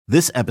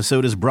This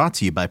episode is brought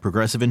to you by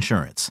Progressive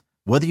Insurance.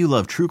 Whether you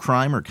love true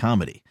crime or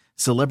comedy,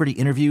 celebrity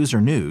interviews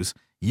or news,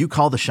 you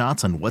call the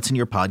shots on what's in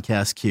your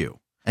podcast queue.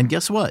 And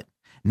guess what?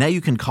 Now you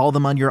can call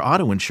them on your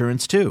auto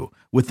insurance too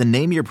with the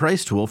Name Your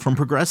Price tool from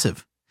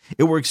Progressive.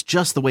 It works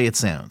just the way it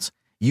sounds.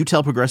 You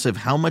tell Progressive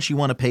how much you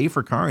want to pay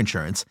for car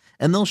insurance,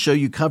 and they'll show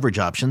you coverage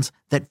options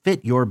that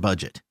fit your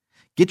budget.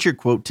 Get your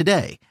quote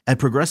today at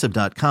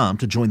Progressive.com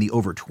to join the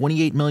over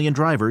 28 million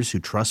drivers who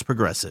trust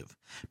Progressive.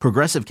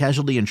 Progressive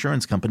Casualty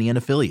Insurance Company and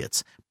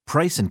Affiliates.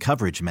 Price and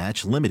coverage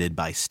match limited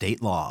by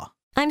state law.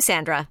 I'm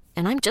Sandra,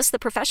 and I'm just the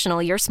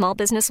professional your small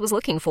business was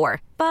looking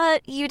for.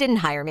 But you didn't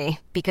hire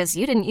me because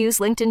you didn't use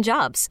LinkedIn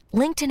Jobs.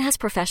 LinkedIn has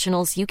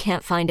professionals you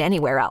can't find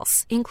anywhere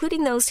else,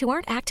 including those who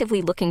aren't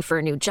actively looking for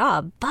a new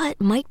job, but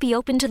might be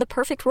open to the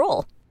perfect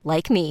role,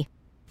 like me.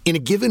 In a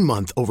given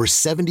month, over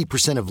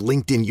 70% of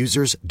LinkedIn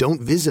users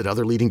don't visit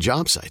other leading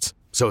job sites.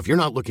 So if you're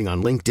not looking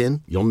on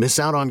LinkedIn, you'll miss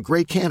out on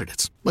great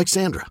candidates like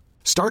Sandra.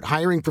 Start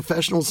hiring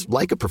professionals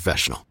like a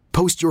professional.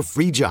 Post your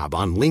free job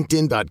on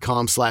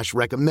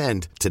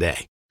linkedin.com/recommend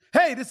today.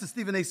 Hey, this is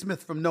Stephen A.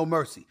 Smith from No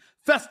Mercy.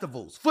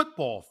 Festivals,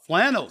 football,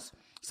 flannels.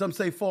 Some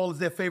say fall is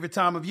their favorite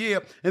time of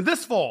year. And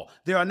this fall,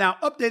 there are now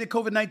updated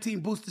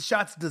COVID-19 booster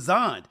shots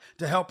designed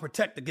to help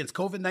protect against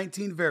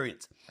COVID-19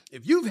 variants.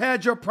 If you've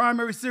had your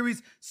primary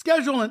series,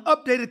 schedule an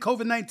updated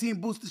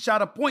COVID-19 booster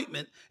shot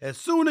appointment as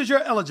soon as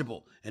you're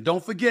eligible. And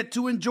don't forget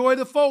to enjoy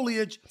the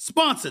foliage.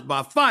 Sponsored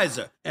by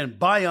Pfizer and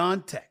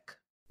BioNTech.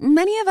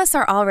 Many of us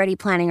are already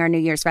planning our New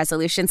Year's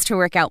resolutions to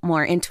work out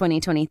more in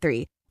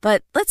 2023.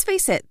 But let's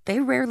face it, they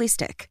rarely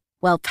stick.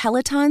 Well,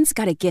 Peloton's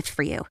got a gift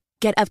for you.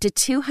 Get up to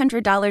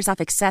 $200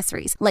 off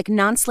accessories like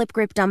non-slip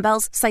grip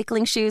dumbbells,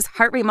 cycling shoes,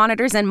 heart rate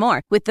monitors, and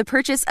more with the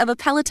purchase of a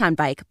Peloton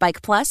bike,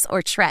 Bike Plus,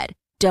 or Tread.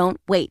 Don't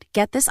wait.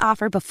 Get this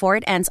offer before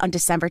it ends on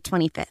December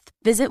 25th.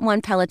 Visit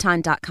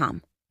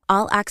onepeloton.com.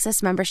 All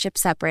access membership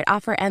separate.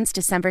 Offer ends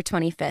December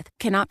 25th.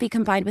 Cannot be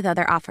combined with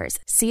other offers.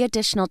 See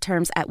additional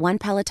terms at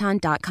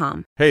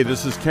onepeloton.com. Hey,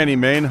 this is Kenny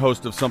Mayne,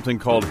 host of something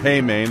called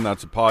Hey Mayne.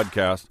 That's a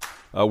podcast.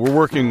 We're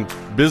working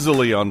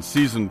busily on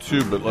season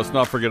 2, but let's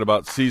not forget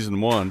about season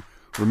 1.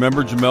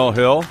 Remember Jamel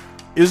Hill?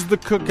 Is the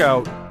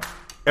cookout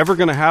ever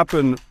going to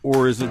happen,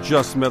 or is it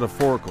just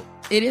metaphorical?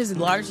 It is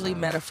largely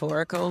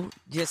metaphorical.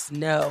 Just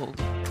know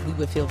we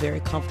would feel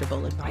very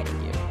comfortable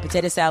inviting you.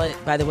 Potato salad,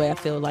 by the way, I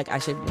feel like I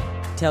should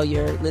tell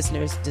your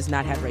listeners, does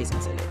not have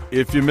raisins in it.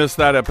 If you missed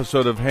that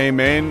episode of Hey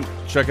Mayne,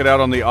 check it out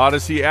on the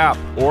Odyssey app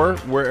or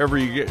wherever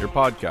you get your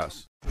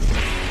podcasts.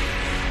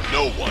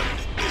 No one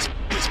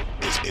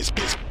is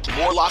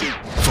more locked in.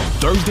 From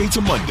Thursday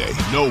to Monday,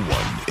 no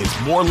one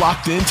is more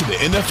locked into the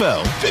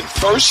NFL than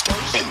First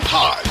and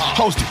Pod.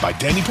 Hosted by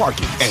Danny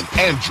Parkins and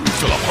Andrew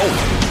Filippone.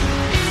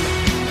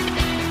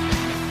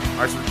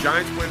 All right, so the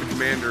Giants play the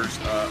Commanders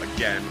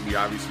again. We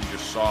obviously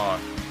just saw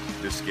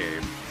this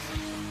game.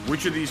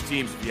 Which of these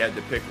teams, if you had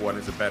to pick one,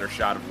 has a better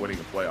shot of winning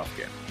a playoff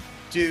game?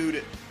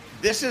 Dude,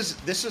 this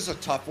is a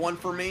tough one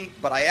for me,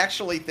 but I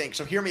actually think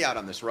so. Hear me out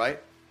on this, right?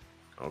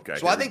 Okay.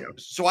 So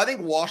I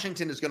think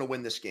Washington is going to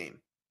win this game,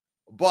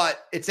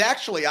 but it's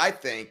actually I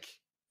think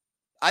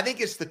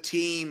it's the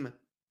team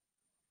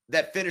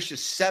that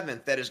finishes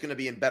 7th that is going to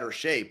be in better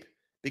shape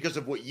because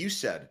of what you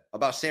said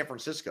about San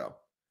Francisco.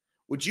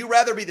 Would you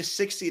rather be the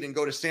 6th seed and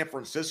go to San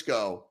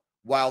Francisco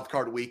wild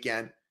card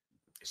weekend,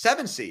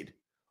 7 seed?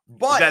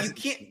 But you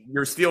can't.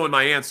 You're stealing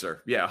my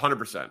answer. Yeah,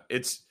 100%.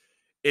 It's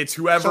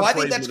whoever. So I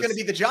think that's going to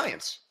be the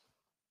Giants.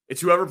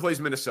 It's whoever plays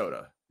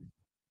Minnesota.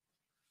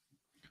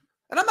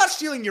 And I'm not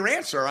stealing your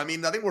answer. I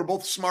mean, I think we're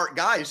both smart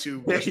guys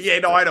who. Yeah,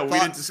 no, I know. We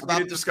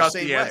didn't discuss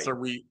the answer.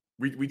 Way.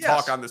 We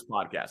talk on this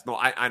podcast. No,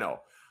 I know.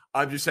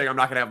 I'm just saying I'm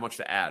not going to have much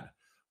to add.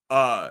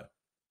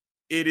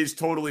 It is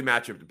totally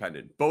matchup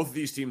dependent. Both of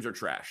these teams are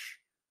trash.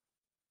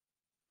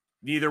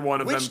 Neither one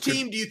of them. Which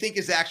team do you think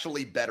is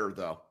actually better,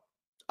 though,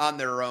 on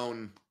their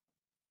own?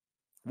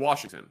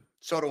 Washington.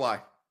 So do I.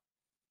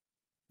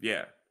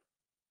 Yeah.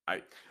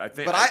 I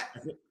think.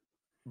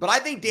 But I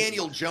think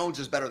Daniel Jones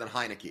is better than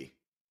Heineke.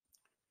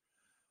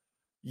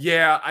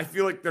 Yeah, I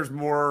feel like there's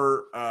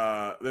more.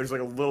 There's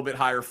like a little bit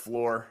higher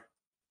floor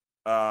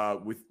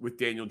with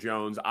Daniel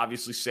Jones.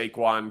 Obviously,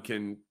 Saquon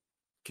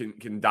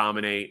can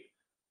dominate.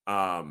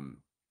 I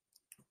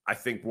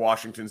think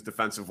Washington's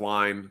defensive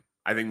line.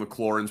 I think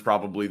McLaurin's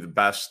probably the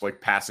best like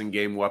passing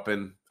game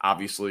weapon.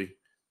 Obviously,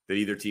 that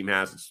either team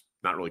has. It's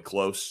not really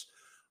close.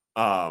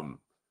 So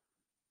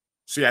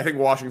yeah, I think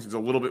Washington's a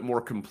little bit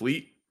more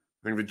complete.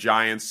 I think the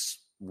Giants'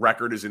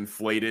 record is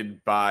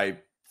inflated by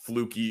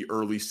fluky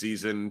early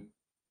season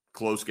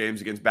close games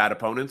against bad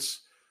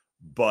opponents.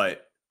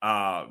 But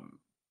yeah,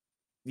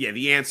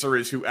 the answer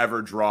is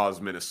whoever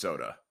draws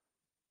Minnesota.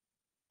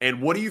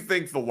 And what do you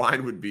think the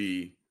line would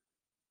be?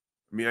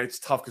 I mean, it's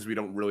tough because we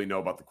don't really know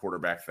about the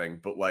quarterback thing,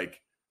 but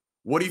like,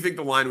 what do you think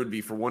the line would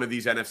be for one of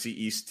these NFC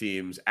East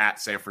teams at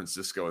San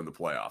Francisco in the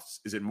playoffs?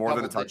 Is it more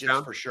than a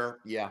touchdown? For sure.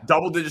 Yeah.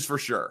 Double digits for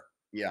sure.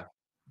 Yeah,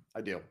 I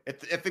do. If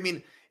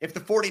the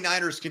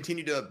 49ers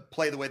continue to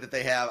play the way that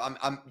they have,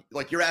 I'm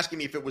like, you're asking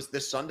me if it was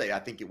this Sunday, I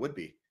think it would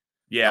be.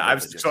 Yeah, I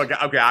was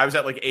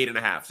at like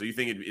 8.5. So you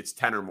think it's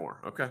 10 or more?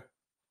 Okay.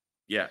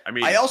 Yeah, I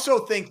mean, I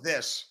also think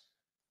this.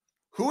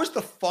 Who is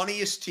the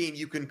funniest team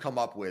you can come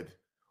up with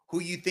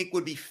who you think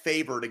would be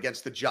favored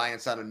against the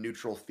Giants on a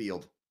neutral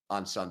field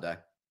on Sunday?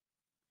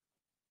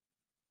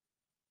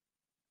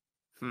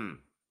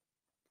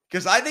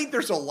 Because I think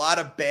there's a lot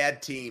of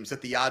bad teams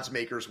that the odds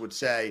makers would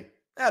say,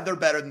 they're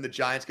better than the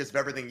Giants because of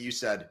everything you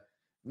said.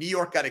 New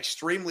York got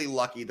extremely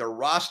lucky. Their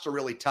roster,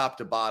 really top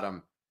to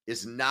bottom,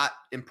 is not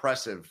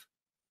impressive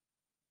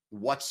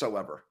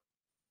whatsoever.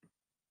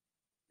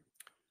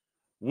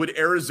 Would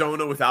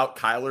Arizona without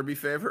Kyler be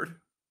favored?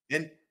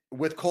 And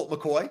with Colt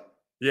McCoy?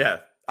 Yeah.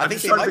 I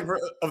think they might.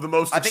 Of the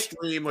most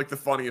extreme, like the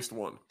funniest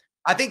one.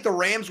 I think the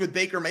Rams with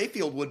Baker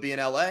Mayfield would be in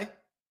LA.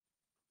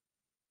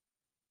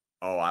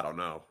 Oh, I don't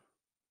know.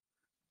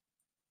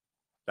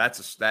 That's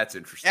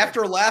interesting.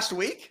 After last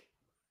week?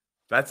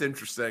 That's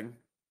interesting.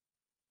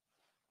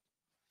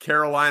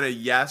 Carolina,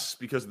 yes,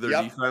 because of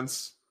their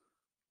defense.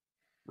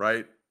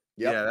 Right?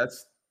 Yep. Yeah,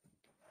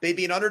 they'd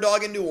be an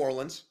underdog in New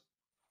Orleans.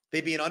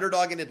 They'd be an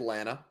underdog in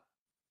Atlanta.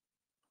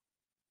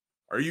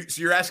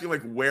 So you're asking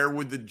like where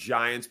would the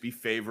Giants be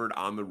favored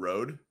on the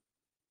road?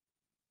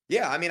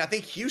 Yeah, I mean, I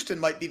think Houston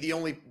might be the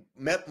only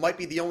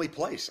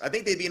place. I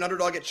think they'd be an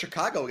underdog at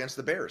Chicago against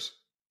the Bears.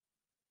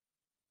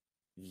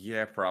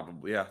 Yeah,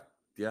 probably.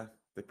 Yeah,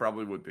 they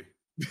probably would be.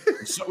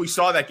 So we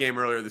saw that game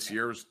earlier this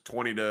year. It was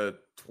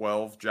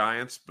 20-12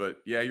 Giants, but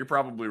yeah, you're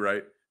probably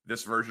right.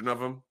 This version of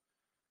them.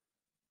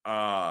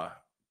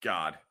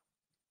 God.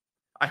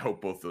 I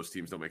hope both those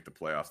teams don't make the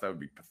playoffs. That would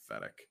be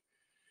pathetic.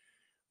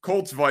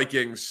 Colts,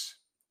 Vikings.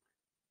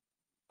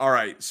 All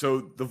right,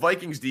 so the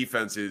Vikings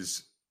defense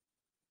is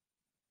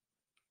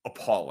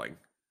appalling.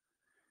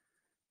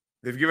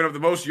 They've given up the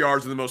most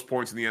yards and the most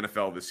points in the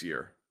NFL this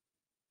year.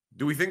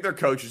 Do we think their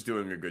coach is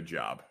doing a good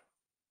job?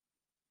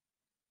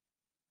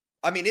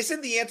 I mean,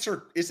 isn't the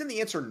answer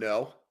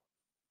no?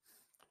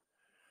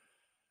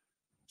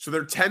 So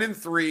they're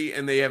 10-3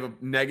 and they have a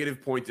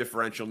negative point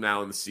differential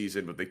now in the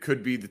season, but they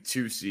could be the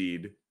 2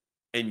 seed.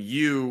 And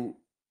you,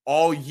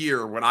 all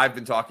year, when I've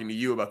been talking to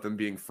you about them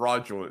being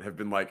fraudulent, have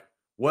been like,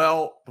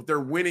 well, but they're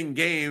winning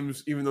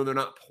games even though they're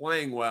not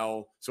playing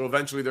well. So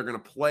eventually they're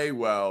going to play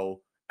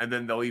well, and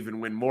then they'll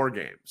even win more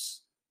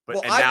games.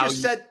 I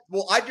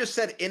just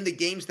said in the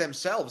games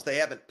themselves, they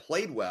haven't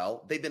played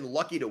well. They've been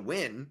lucky to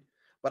win,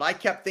 but I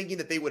kept thinking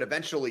that they would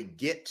eventually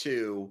get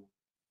to,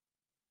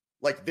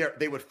 like,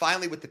 they would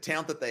finally, with the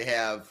talent that they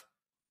have,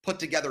 put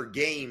together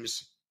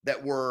games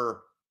that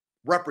were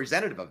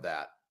representative of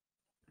that.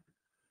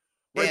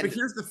 Right, but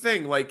here's the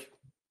thing, like,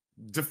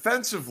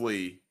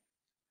 defensively,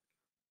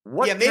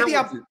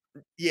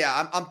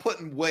 I'm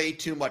putting way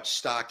too much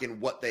stock in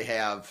what they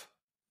have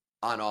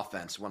on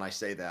offense when I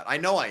say that. I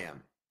know I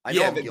am. I'm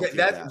guilty of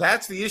that.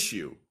 That's the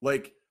issue.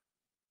 Like,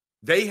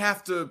 they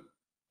have to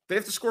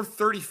score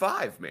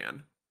 35,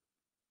 man.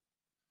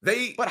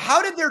 But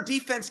how did their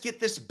defense get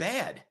this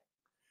bad?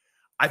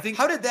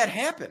 How did that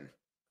happen?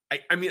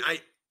 I mean,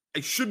 I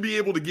should be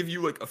able to give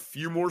you like a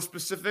few more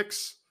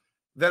specifics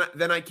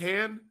than I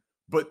can,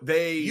 but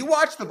you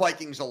watch the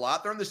Vikings a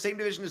lot. They're in the same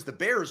division as the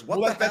Bears. What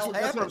the hell happened?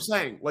 That's what I'm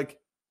saying. Like,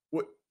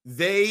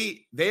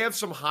 they have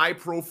some high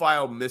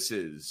profile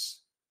misses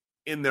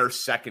in their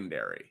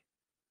secondary,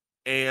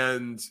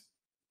 and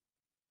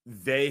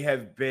they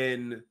have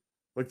been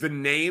like the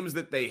names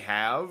that they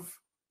have,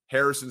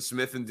 Harrison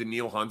Smith and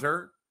Danielle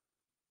Hunter.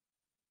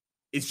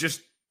 It's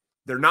just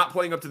they're not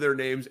playing up to their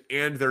names,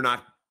 and they're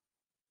not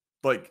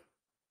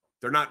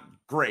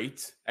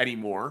great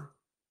anymore.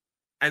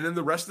 And then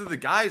the rest of the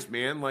guys,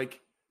 man, like,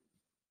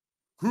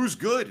 who's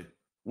good?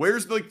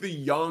 Where's like the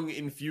young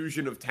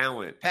infusion of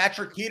talent?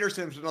 Patrick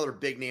Peterson's another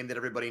big name that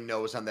everybody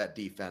knows on that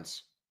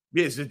defense.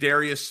 Yeah,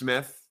 Zadarius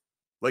Smith.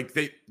 Like,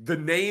 the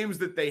names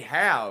that they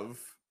have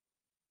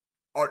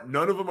are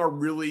none of them are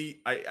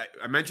really. I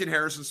mentioned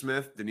Harrison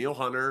Smith, Danielle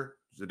Hunter,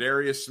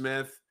 Zadarius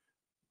Smith,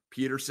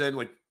 Peterson.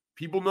 Like,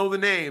 people know the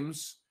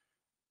names,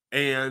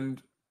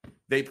 and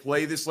they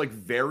play this like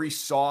very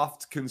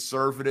soft,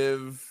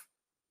 conservative,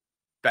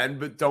 bend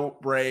but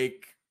don't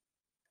break,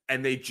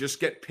 and they just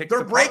get picked.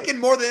 They're breaking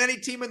more than any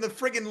team in the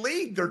friggin'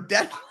 league. They're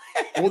dead.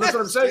 Well, that's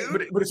what I'm saying.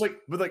 But it's like,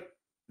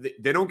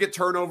 they don't get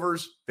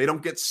turnovers. They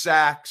don't get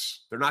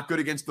sacks. They're not good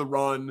against the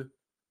run.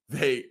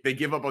 They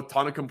give up a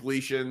ton of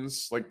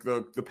completions. Like,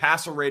 the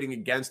passer rating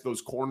against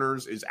those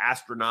corners is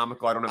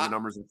astronomical. I don't have the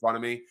numbers in front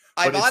of me.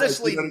 I've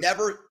honestly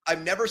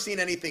never seen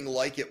anything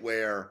like it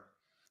where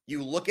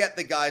you look at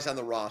the guys on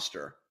the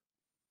roster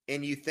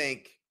and you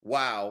think,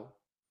 wow,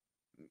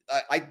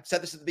 I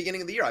said this at the beginning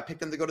of the year. I picked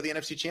them to go to the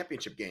NFC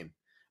Championship game.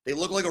 They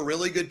look like a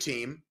really good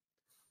team.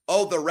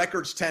 Oh, the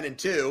record's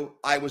 10-2.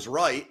 I was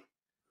right.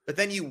 But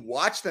then you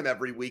watch them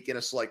every week, and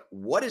it's like,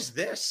 what is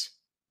this?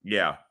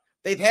 Yeah.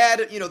 They've had,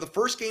 the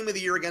first game of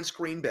the year against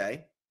Green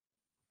Bay.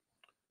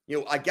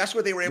 I guess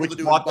what they were able to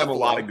do bought them a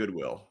lot of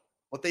goodwill.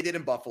 What they did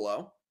in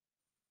Buffalo.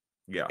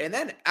 Yeah. And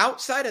then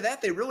outside of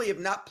that, they really have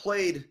not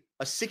played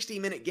a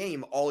 60-minute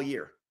game all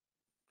year.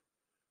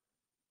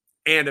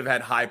 And have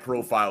had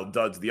high-profile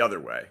duds the other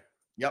way.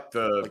 Yep.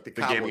 The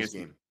Cowboys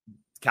game.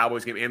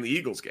 Cowboys game and the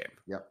Eagles game.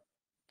 Yep.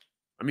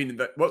 I mean,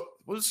 what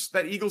was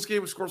that Eagles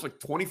game with scores like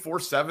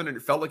 24-7 and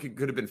it felt like it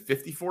could have been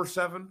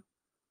 54-7?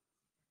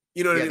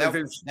 You know what I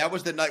mean? That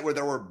was the night where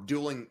there were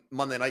dueling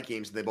Monday night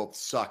games and they both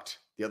sucked.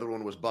 The other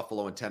one was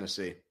Buffalo and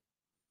Tennessee.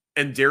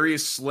 And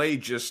Darius Slay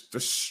just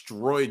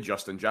destroyed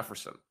Justin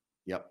Jefferson.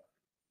 Yep.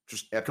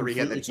 Just after he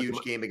had that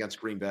huge game against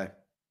Green Bay.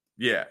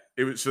 Yeah.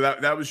 It was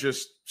that was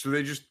just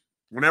they just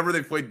whenever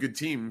they played good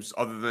teams,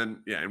 other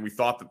than and we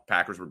thought the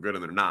Packers were good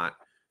and they're not,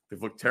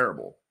 they've looked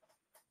terrible.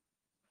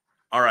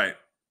 All right.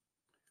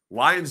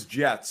 Lions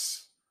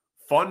Jets,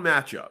 fun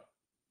matchup.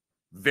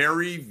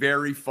 Very,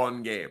 very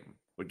fun game.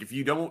 Like if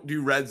you don't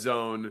do red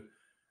zone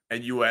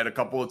and you had a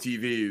couple of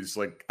TVs,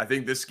 like I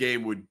think this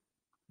game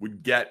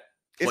would get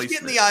placement. It's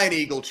getting the Iron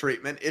Eagle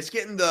treatment. It's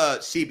getting the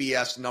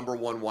CBS number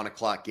 1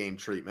 o'clock game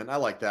treatment. I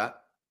like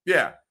that.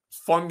 Yeah.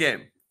 Fun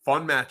game.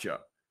 Fun matchup.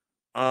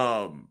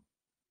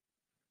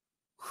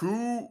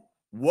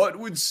 What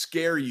would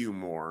scare you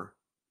more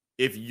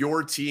if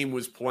your team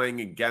was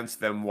playing against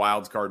them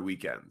wild card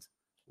weekend?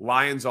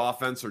 Lions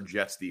offense or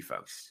Jets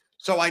defense?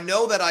 So I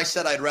know that I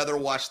said I'd rather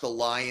watch the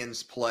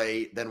Lions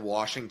play than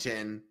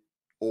Washington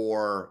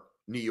or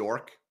New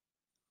York.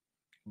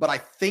 But I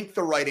think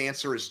the right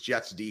answer is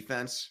Jets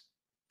defense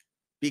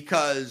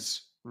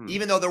because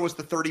even though there was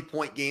the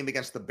 30-point game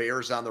against the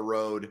Bears on the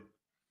road,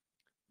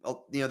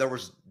 there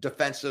was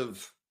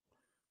defensive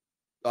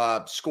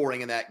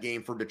scoring in that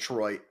game for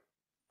Detroit.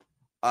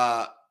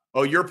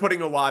 You're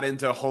putting a lot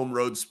into home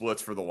road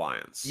splits for the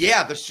Lions.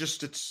 Yeah, it's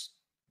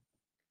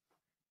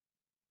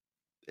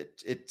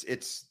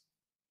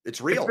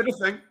real. It's been a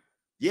thing.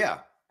 Yeah.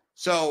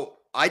 So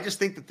I just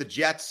think that the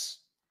Jets,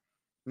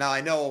 now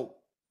I know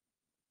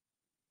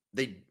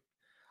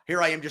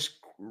here I am just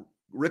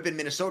ripping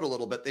Minnesota a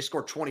little bit. They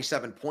scored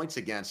 27 points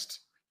against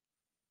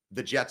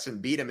the Jets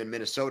and beat them in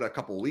Minnesota a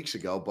couple of weeks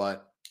ago,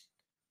 but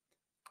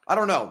I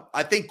don't know.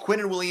 I think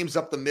Quinnen Williams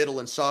up the middle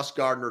and Sauce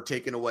Gardner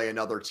taking away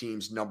another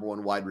team's number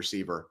 1 wide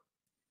receiver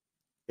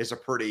is a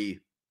pretty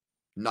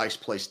nice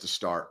place to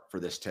start for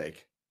this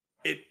take.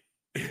 It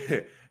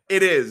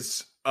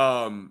is.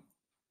 And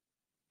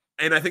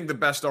I think the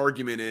best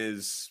argument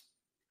is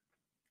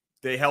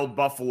they held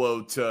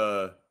Buffalo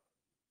to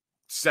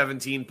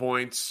 17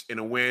 points in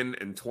a win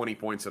and 20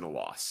 points in a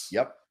loss.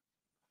 Yep.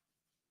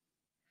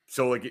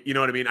 So, like, you know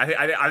what I mean?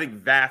 I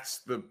think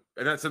that's in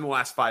the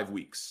last 5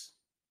 weeks.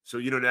 So,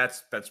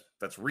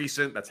 that's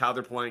recent. That's how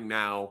they're playing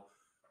now.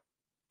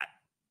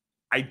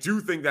 I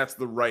do think that's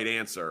the right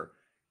answer.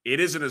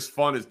 It isn't as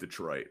fun as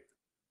Detroit.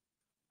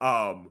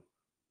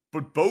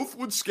 But both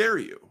would scare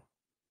you.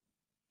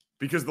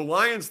 Because the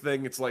Lions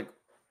thing, it's like, I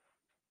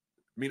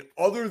mean,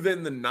 other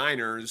than the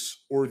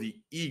Niners or the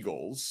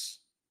Eagles,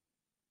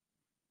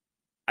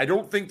 I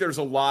don't think there's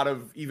a lot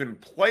of even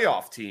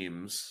playoff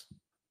teams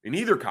in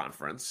either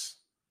conference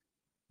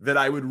that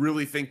I would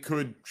really think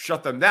could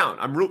shut them down.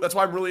 That's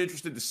why I'm really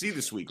interested to see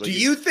this week. Do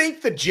you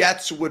think the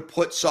Jets would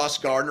put Sauce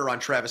Gardner on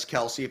Travis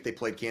Kelce if they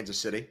played Kansas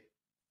City?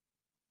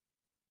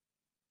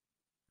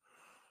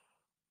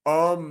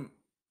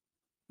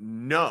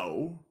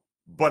 No,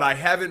 but I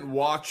haven't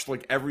watched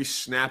like every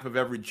snap of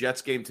every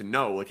Jets game to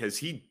know. Like, has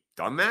he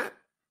done that?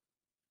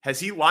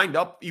 Has he lined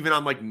up even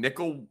on like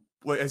nickel?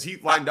 Has he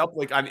lined up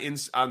like on?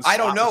 I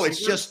don't know.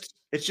 Receivers?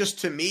 It's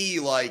just to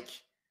me like,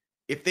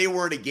 if they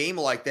were in a game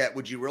like that,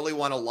 would you really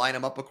want to line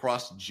them up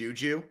across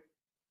Juju?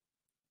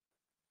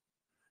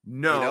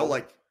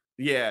 No,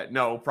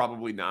 no,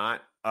 probably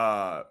not.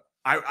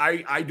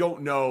 I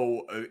don't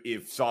know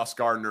if Sauce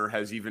Gardner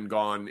has even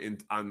gone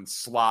on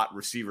slot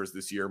receivers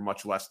this year,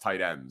 much less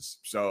tight ends.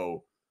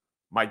 So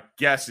my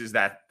guess is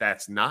that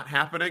that's not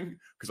happening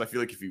because I feel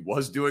like if he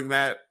was doing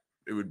that,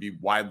 it would be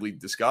widely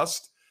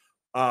discussed.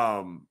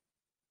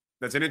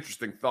 That's an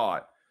interesting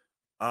thought.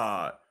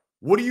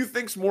 What do you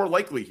think's more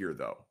likely here,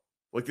 though?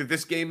 Like that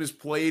this game is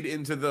played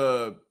into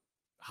the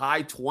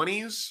high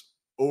 20s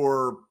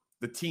or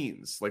the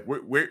teens? Like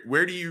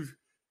where do you?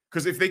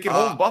 Because if they can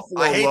hold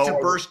Buffalo, I hate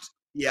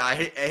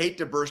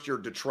to burst your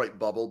Detroit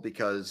bubble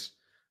because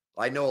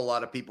I know a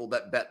lot of people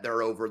that bet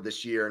they're over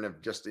this year and have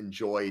just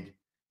enjoyed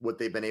what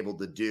they've been able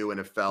to do and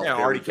have felt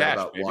very good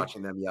about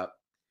watching them. Yep.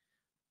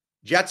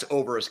 Jets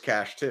over is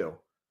cash too,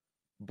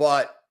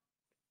 but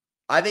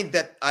I think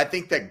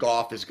that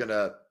Goff is going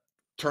to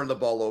turn the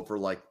ball over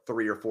like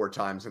 3 or 4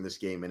 times in this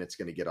game, and it's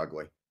going to get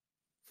ugly.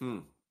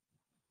 We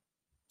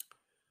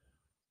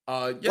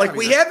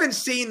haven't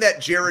seen that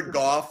Jared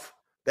Goff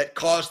that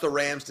caused the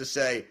Rams to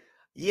say,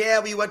 yeah,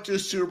 we went to a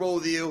Super Bowl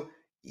with you.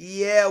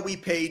 Yeah, we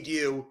paid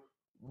you,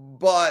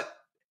 but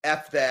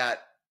F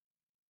that,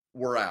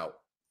 we're out.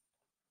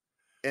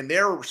 And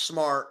they're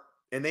smart,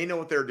 and they know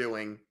what they're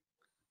doing.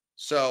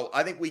 So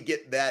I think we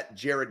get that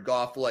Jared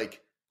Goff,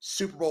 like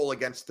Super Bowl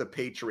against the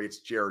Patriots,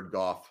 Jared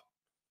Goff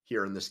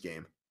here in this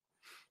game.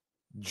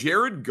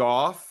 Jared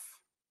Goff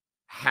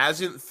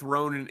hasn't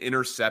thrown an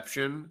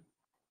interception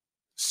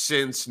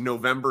since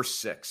November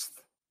 6th.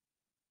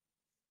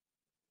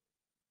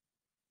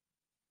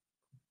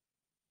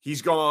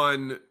 He's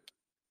gone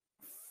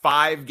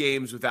 5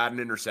 games without an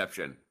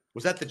interception.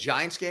 Was that the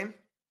Giants game?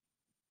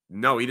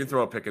 No, he didn't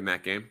throw a pick in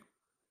that game.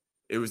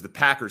 It was the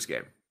Packers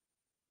game.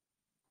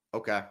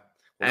 Okay. Well,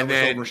 and that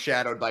was then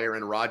overshadowed by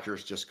Aaron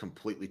Rodgers just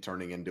completely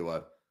turning into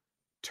a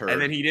turd.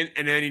 And then he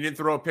didn't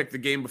throw a pick the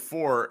game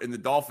before in the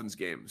Dolphins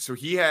game. So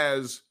he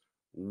has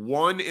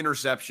 1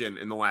 interception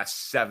in the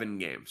last 7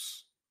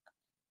 games.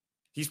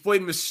 He's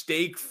played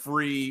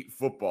mistake-free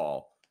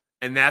football,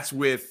 and that's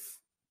with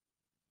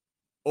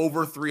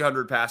over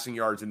 300 passing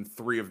yards in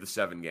 3 of the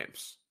 7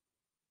 games.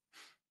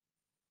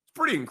 It's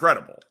pretty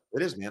incredible.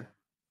 It is, man.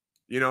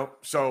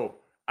 So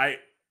I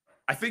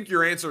think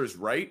your answer is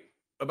right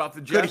about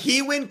the Jets. Could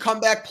he win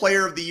Comeback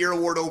Player of the Year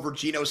award over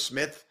Geno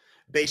Smith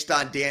based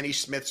on Danny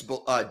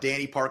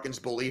Parkin's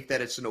belief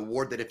that it's an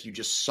award that if you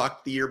just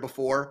sucked the year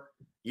before,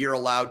 you're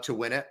allowed to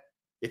win it?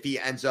 If he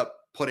ends up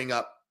putting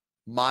up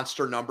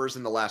monster numbers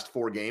in the last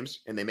 4 games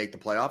and they make the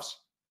playoffs?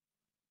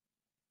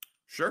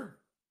 Sure.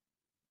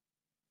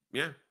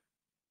 Yeah.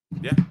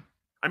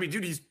 I mean,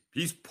 dude,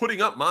 he's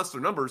putting up monster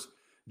numbers.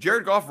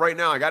 Jared Goff right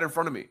now, I got it in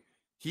front of me.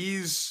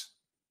 He's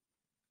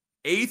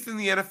 8th in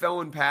the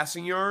NFL in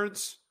passing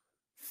yards,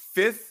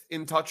 5th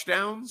in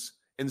touchdowns,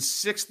 and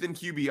 6th in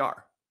QBR.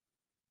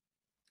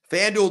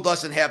 FanDuel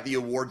doesn't have the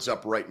awards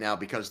up right now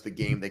because of the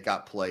game that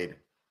got played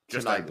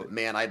tonight. But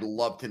man, I'd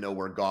love to know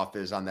where Goff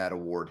is on that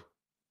award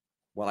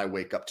when I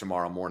wake up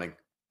tomorrow morning.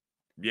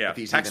 Yeah, if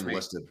he's even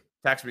listed.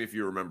 Text me if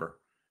you remember.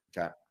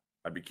 Okay,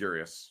 I'd be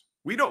curious.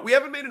 We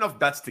haven't made enough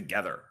bets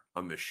together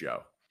on this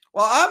show.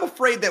 Well, I'm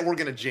afraid that we're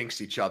going to jinx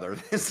each other.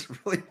 This is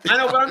really I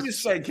know, but I'm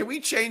just saying, can we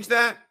change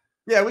that?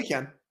 Yeah, we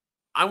can.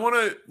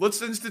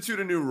 Let's institute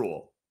a new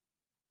rule.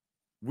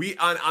 We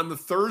on the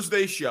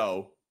Thursday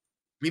show,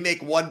 we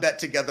make one bet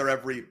together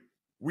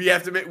we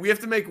have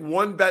to make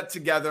one bet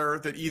together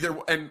that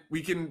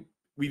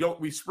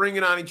we spring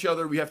it on each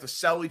other. We have to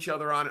sell each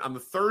other on it. On the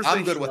Thursday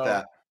I'm good show, with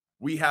that.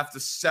 We have to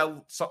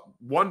sell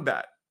one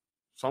bet.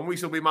 Some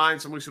weeks it'll be mine,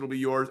 some weeks it'll be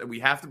yours, and we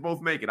have to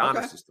both make it on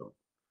the system.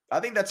 I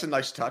think that's a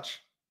nice touch.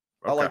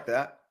 Okay. I like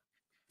that.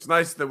 It's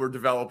nice that we're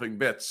developing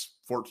bits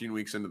 14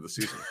 weeks into the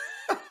season.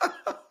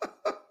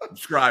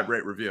 Subscribe,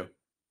 rate, review.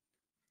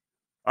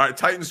 All right,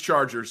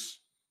 Titans-Chargers.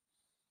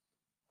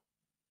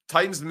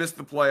 Titans missed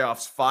the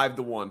playoffs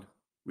 5-1.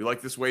 We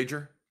like this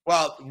wager?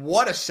 Well,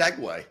 what a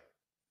segue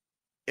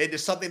into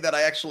something that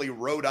I actually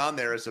wrote on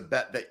there as a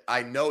bet that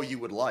I know you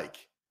would like.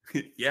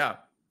 Yeah.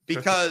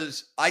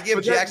 Because I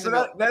give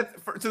Jacksonville...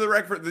 To the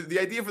record, the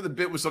idea for the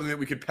bit was something that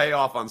we could pay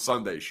off on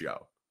Sunday's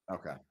show.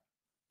 Okay.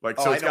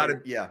 So it's got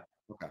to... Yeah.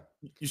 Okay.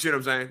 You see what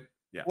I'm saying?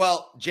 Yeah.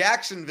 Well,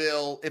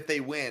 Jacksonville, if they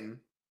win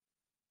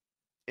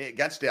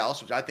against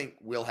Dallas, which I think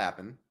will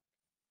happen,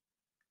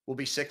 will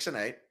be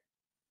 6-8.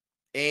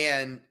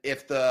 And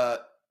if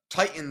the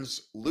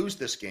Titans lose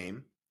this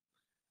game,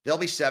 they'll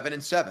be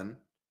 7-7.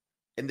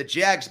 And the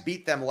Jags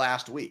beat them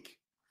last week.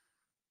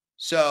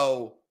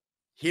 So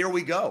here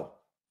we go.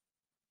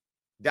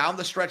 Down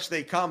the stretch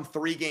they come,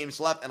 3 games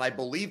left, and I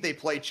believe they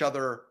play each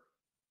other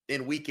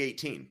in week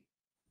 18,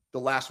 the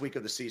last week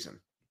of the season.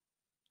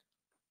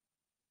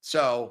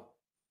 So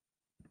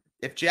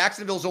if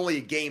Jacksonville's only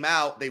a game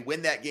out, they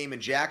win that game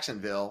in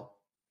Jacksonville,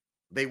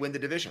 they win the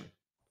division.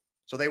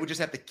 So they would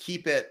just have to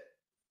keep it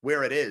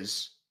where it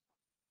is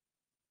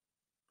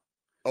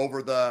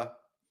over the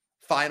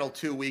final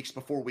 2 weeks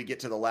before we get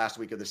to the last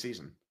week of the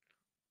season.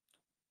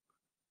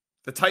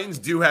 The Titans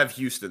do have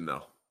Houston,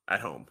 though,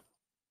 at home.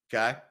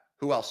 Okay.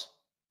 Who else?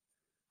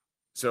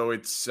 So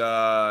it's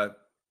at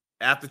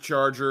the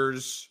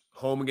Chargers,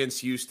 home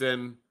against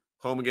Houston,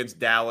 home against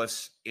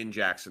Dallas, in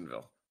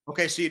Jacksonville.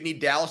 Okay, so you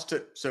need Dallas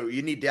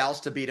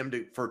to beat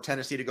them for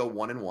Tennessee to go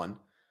 1-1.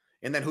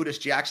 And then who does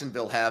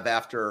Jacksonville have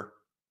after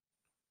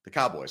the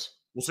Cowboys?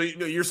 Well, so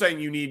you're saying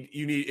you need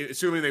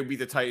assuming they beat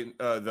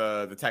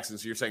the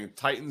Texans, so you're saying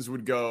Titans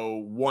would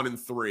go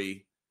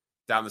 1-3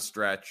 down the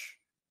stretch,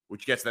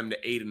 which gets them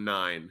to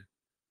 8-9.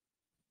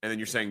 And then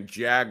you're saying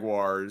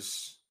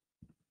Jaguars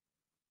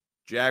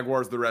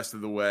the rest of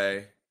the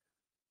way.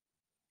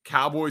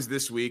 Cowboys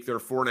this week, they're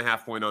a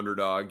 4.5-point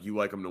underdog. You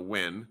like them to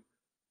win.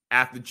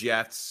 At the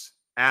Jets,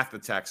 at the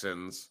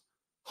Texans,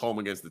 home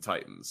against the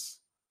Titans.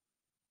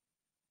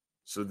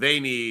 So they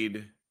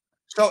need...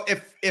 So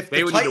if the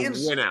Titans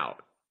need to win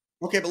out.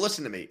 Okay, but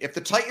listen to me. If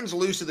the Titans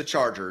lose to the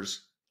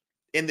Chargers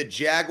and the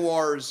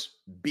Jaguars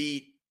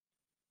beat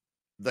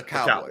the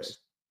Cowboys.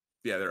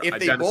 Yeah, if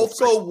they both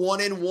go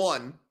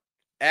 1-1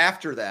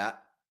 after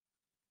that,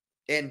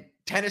 and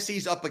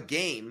Tennessee's up a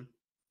game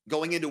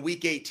going into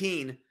week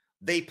 18,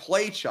 they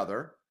play each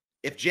other.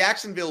 If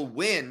Jacksonville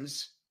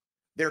wins,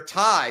 they're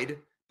tied,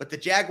 but the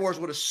Jaguars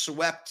would have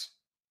swept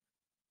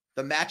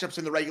the matchups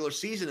in the regular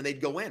season and they'd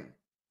go in.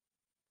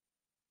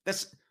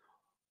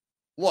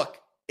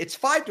 Look, it's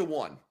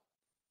 5-1.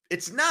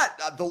 It's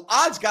not, the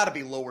odds got to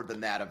be lower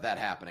than that of that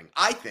happening,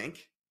 I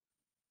think.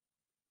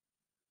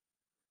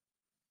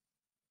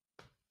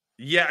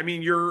 Yeah, I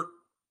mean,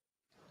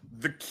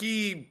 the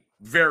key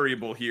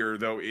variable here,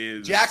 though,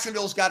 is...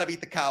 Jacksonville's got to beat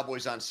the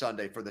Cowboys on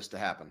Sunday for this to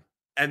happen.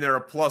 And they're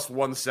a plus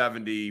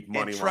 170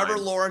 money and Trevor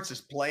line. Lawrence is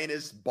playing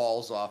his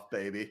balls off,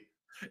 baby.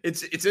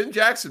 It's in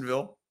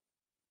Jacksonville.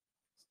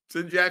 It's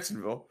in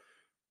Jacksonville.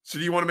 So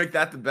do you want to make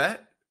that the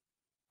bet?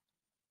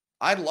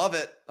 I'd love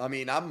it. I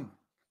mean, Do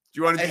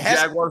you want to do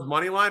Jaguars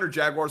money line or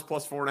Jaguars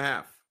plus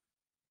 4.5?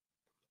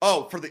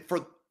 Oh, for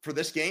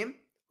this game?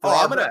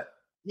 I'm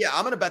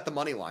gonna bet the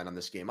money line on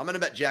this game. I'm gonna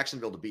bet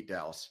Jacksonville to beat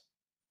Dallas.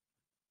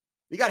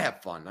 You gotta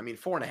have fun. I mean,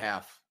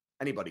 4.5.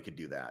 Anybody could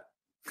do that.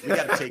 We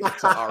gotta take it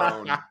to our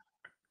own.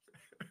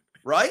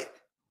 Right?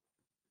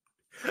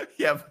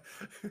 Yeah,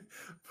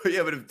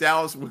 but if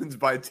Dallas wins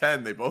by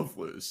 10, they both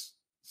lose.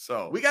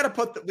 So we got to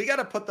put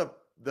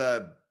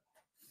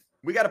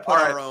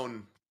our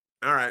own.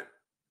 All right.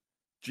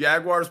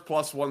 Jaguars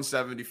plus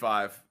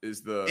 175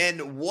 is the.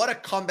 And what a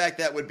comeback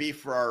that would be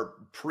for our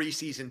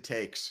preseason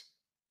takes.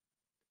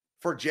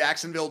 For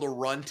Jacksonville to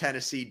run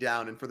Tennessee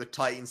down and for the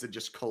Titans to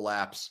just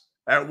collapse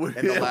in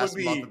the last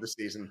month of the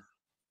season.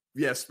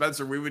 Yeah,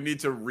 Spencer, we would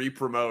need to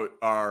re-promote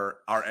our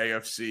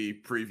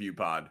AFC preview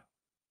pod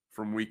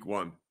from week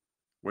 1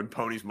 when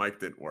Pony's mic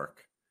didn't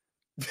work.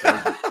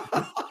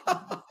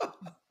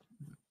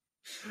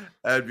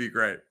 That'd be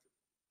great.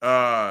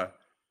 All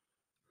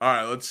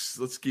right,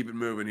 let's keep it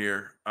moving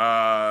here.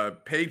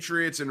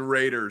 Patriots and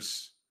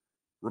Raiders.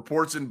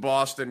 Reports in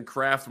Boston,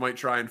 Kraft might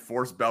try and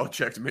force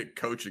Belichick to make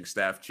coaching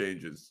staff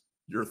changes.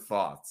 Your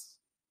thoughts?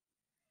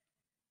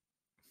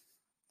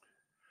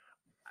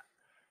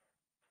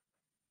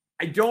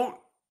 I don't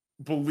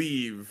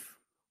believe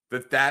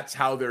that that's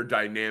how their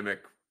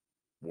dynamic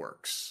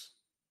works.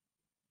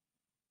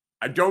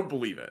 I don't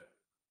believe it.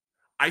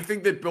 I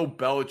think that Bill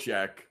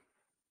Belichick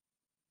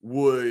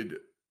would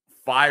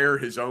fire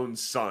his own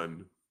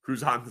son,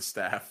 who's on the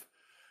staff,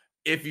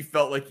 if he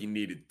felt like he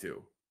needed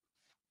to.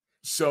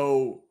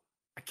 So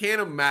I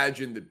can't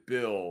imagine that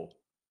Bill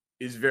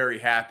is very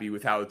happy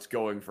with how it's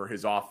going for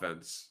his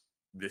offense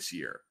this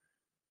year.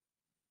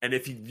 And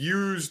if he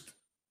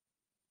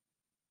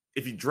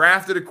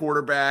drafted a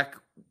quarterback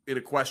in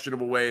a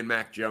questionable way in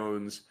Mac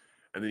Jones,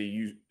 and then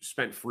he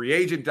spent free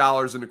agent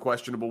dollars in a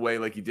questionable way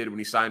like he did when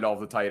he signed all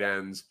the tight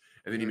ends,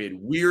 and then he made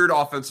weird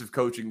offensive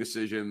coaching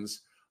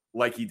decisions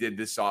like he did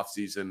this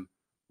offseason,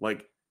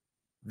 like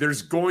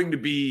there's going to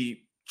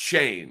be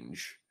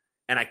change.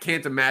 And I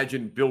can't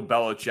imagine Bill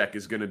Belichick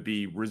is going to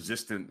be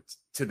resistant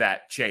to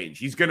that change.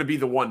 He's going to be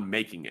the one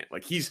making it.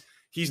 Like he's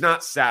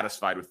not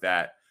satisfied with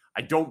that.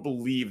 I don't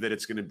believe that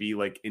it's going to be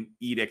like an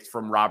edict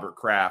from Robert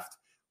Kraft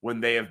when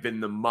they have been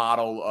the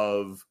model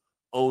of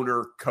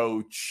owner,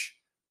 coach,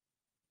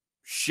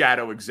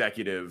 shadow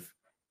executive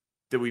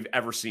that we've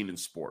ever seen in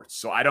sports.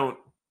 So I don't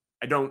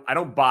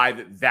buy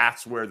that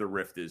that's where the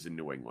rift is in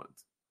New England.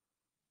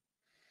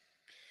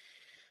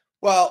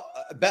 Well,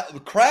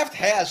 Kraft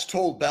has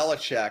told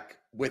Belichick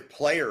with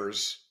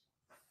players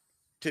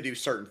to do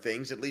certain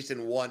things, at least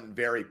in one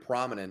very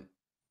prominent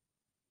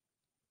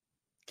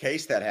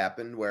case that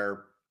happened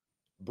where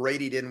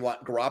Brady didn't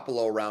want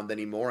Garoppolo around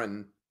anymore,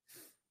 and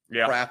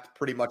Kraft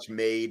pretty much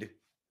made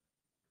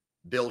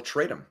Bill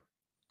trade him.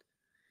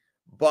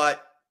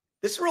 But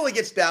this really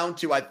gets down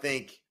to, I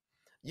think,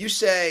 you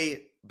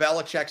say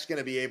Belichick's going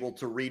to be able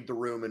to read the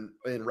room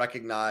and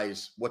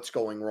recognize what's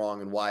going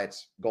wrong and why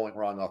it's going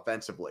wrong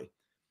offensively.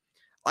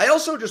 I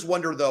also just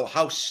wonder, though,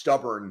 how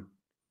stubborn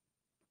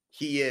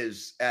he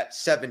is at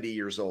 70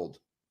 years old.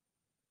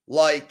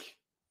 Like,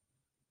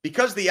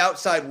 because the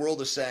outside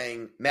world is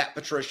saying Matt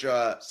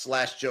Patricia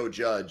 / Joe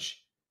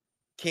Judge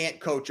can't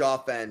coach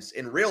offense.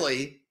 And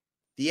really,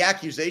 the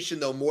accusation,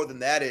 though, more than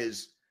that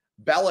is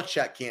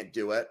Belichick can't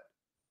do it,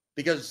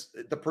 because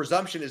the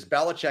presumption is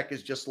Belichick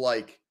is just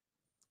like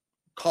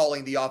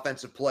calling the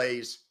offensive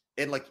plays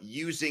and like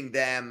using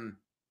them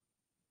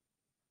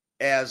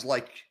as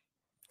like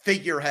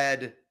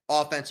figurehead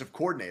offensive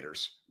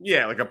coordinators.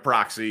 Yeah, like a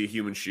proxy,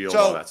 human shield,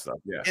 all that stuff.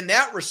 Yeah. In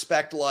that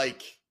respect,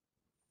 like,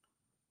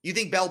 you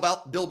think Bill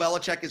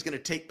Belichick is going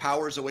to take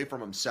powers away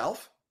from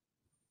himself?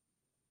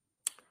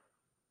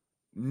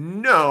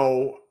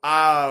 No.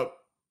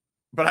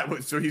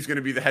 So he's going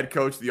to be the head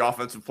coach, the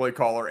offensive play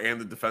caller,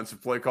 and the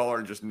defensive play caller,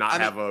 and just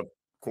not have a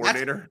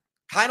coordinator?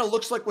 Kind of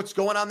looks like what's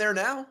going on there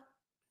now.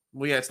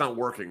 Well, yeah, it's not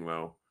working,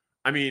 though.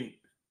 I mean,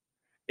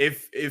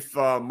 if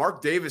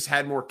Mark Davis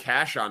had more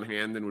cash on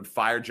hand and would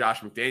fire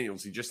Josh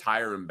McDaniels, he'd just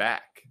hire him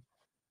back.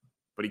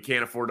 But he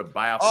can't afford to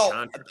buy out the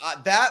contract.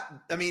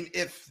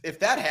 If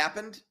that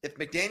happened, if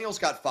McDaniels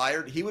got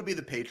fired, he would be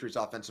the Patriots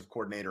offensive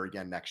coordinator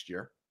again next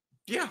year.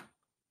 Yeah.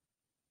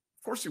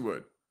 Of course he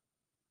would.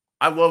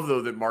 I love,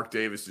 though, that Mark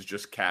Davis is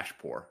just cash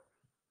poor.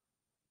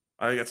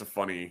 I think that's a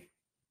funny,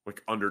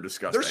 like,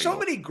 under-discussed There's angle. so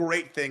many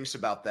great things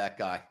about that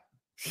guy.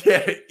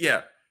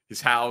 Yeah.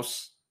 His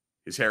house,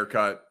 his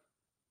haircut.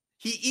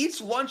 He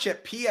eats lunch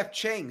at P.F.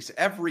 Chang's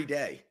every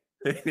day.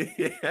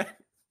 Yeah.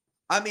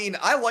 I mean,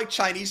 I like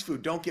Chinese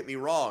food, don't get me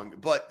wrong,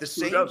 but the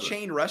same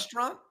chain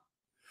restaurant?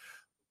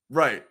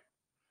 Right.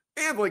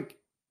 And, like,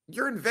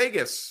 you're in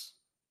Vegas.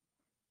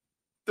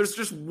 There's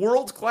just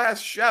world-class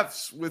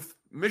chefs with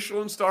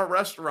Michelin star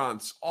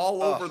restaurants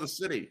all over the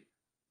city.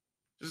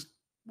 Just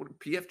What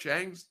P.F.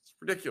 Chang's? It's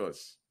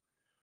ridiculous.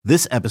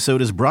 This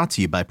episode is brought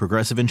to you by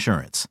Progressive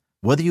Insurance.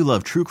 Whether you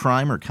love true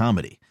crime or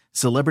comedy,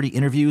 celebrity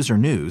interviews or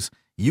news,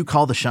 you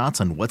call the shots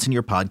on what's in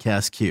your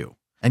podcast queue.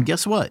 And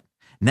guess what?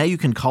 Now you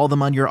can call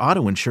them on your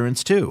auto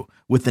insurance too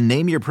with the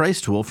Name Your Price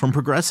tool from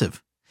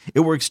Progressive. It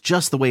works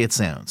just the way it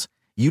sounds.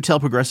 You tell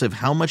Progressive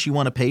how much you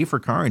want to pay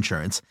for car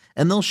insurance,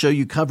 and they'll show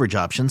you coverage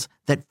options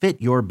that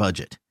fit your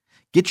budget.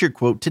 Get your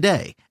quote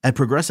today at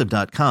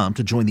Progressive.com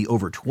to join the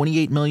over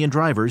 28 million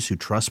drivers who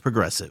trust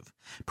Progressive.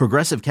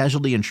 Progressive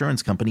Casualty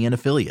Insurance Company and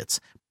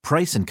Affiliates.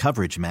 Price and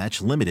coverage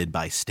match limited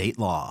by state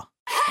law.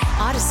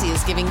 Odyssey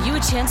is giving you a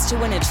chance to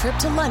win a trip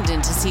to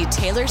London to see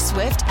Taylor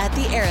Swift at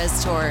the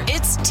Eras Tour.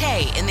 It's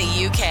Tay in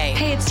the UK.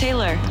 Hey, it's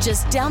Taylor.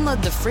 Just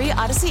download the free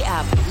Odyssey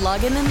app,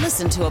 log in and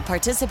listen to a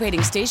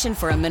participating station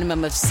for a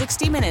minimum of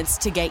 60 minutes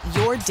to get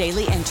your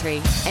daily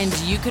entry. And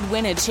you could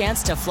win a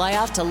chance to fly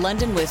off to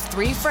London with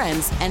 3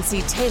 friends and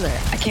see Taylor.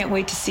 I can't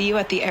wait to see you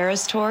at the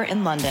Eras Tour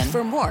in London.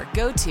 For more,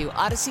 go to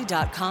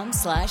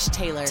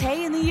odyssey.com/Taylor.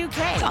 Tay in the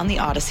UK. It's on the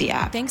Odyssey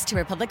app. Thanks to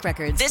Republic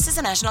Records. This is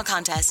a national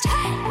contest.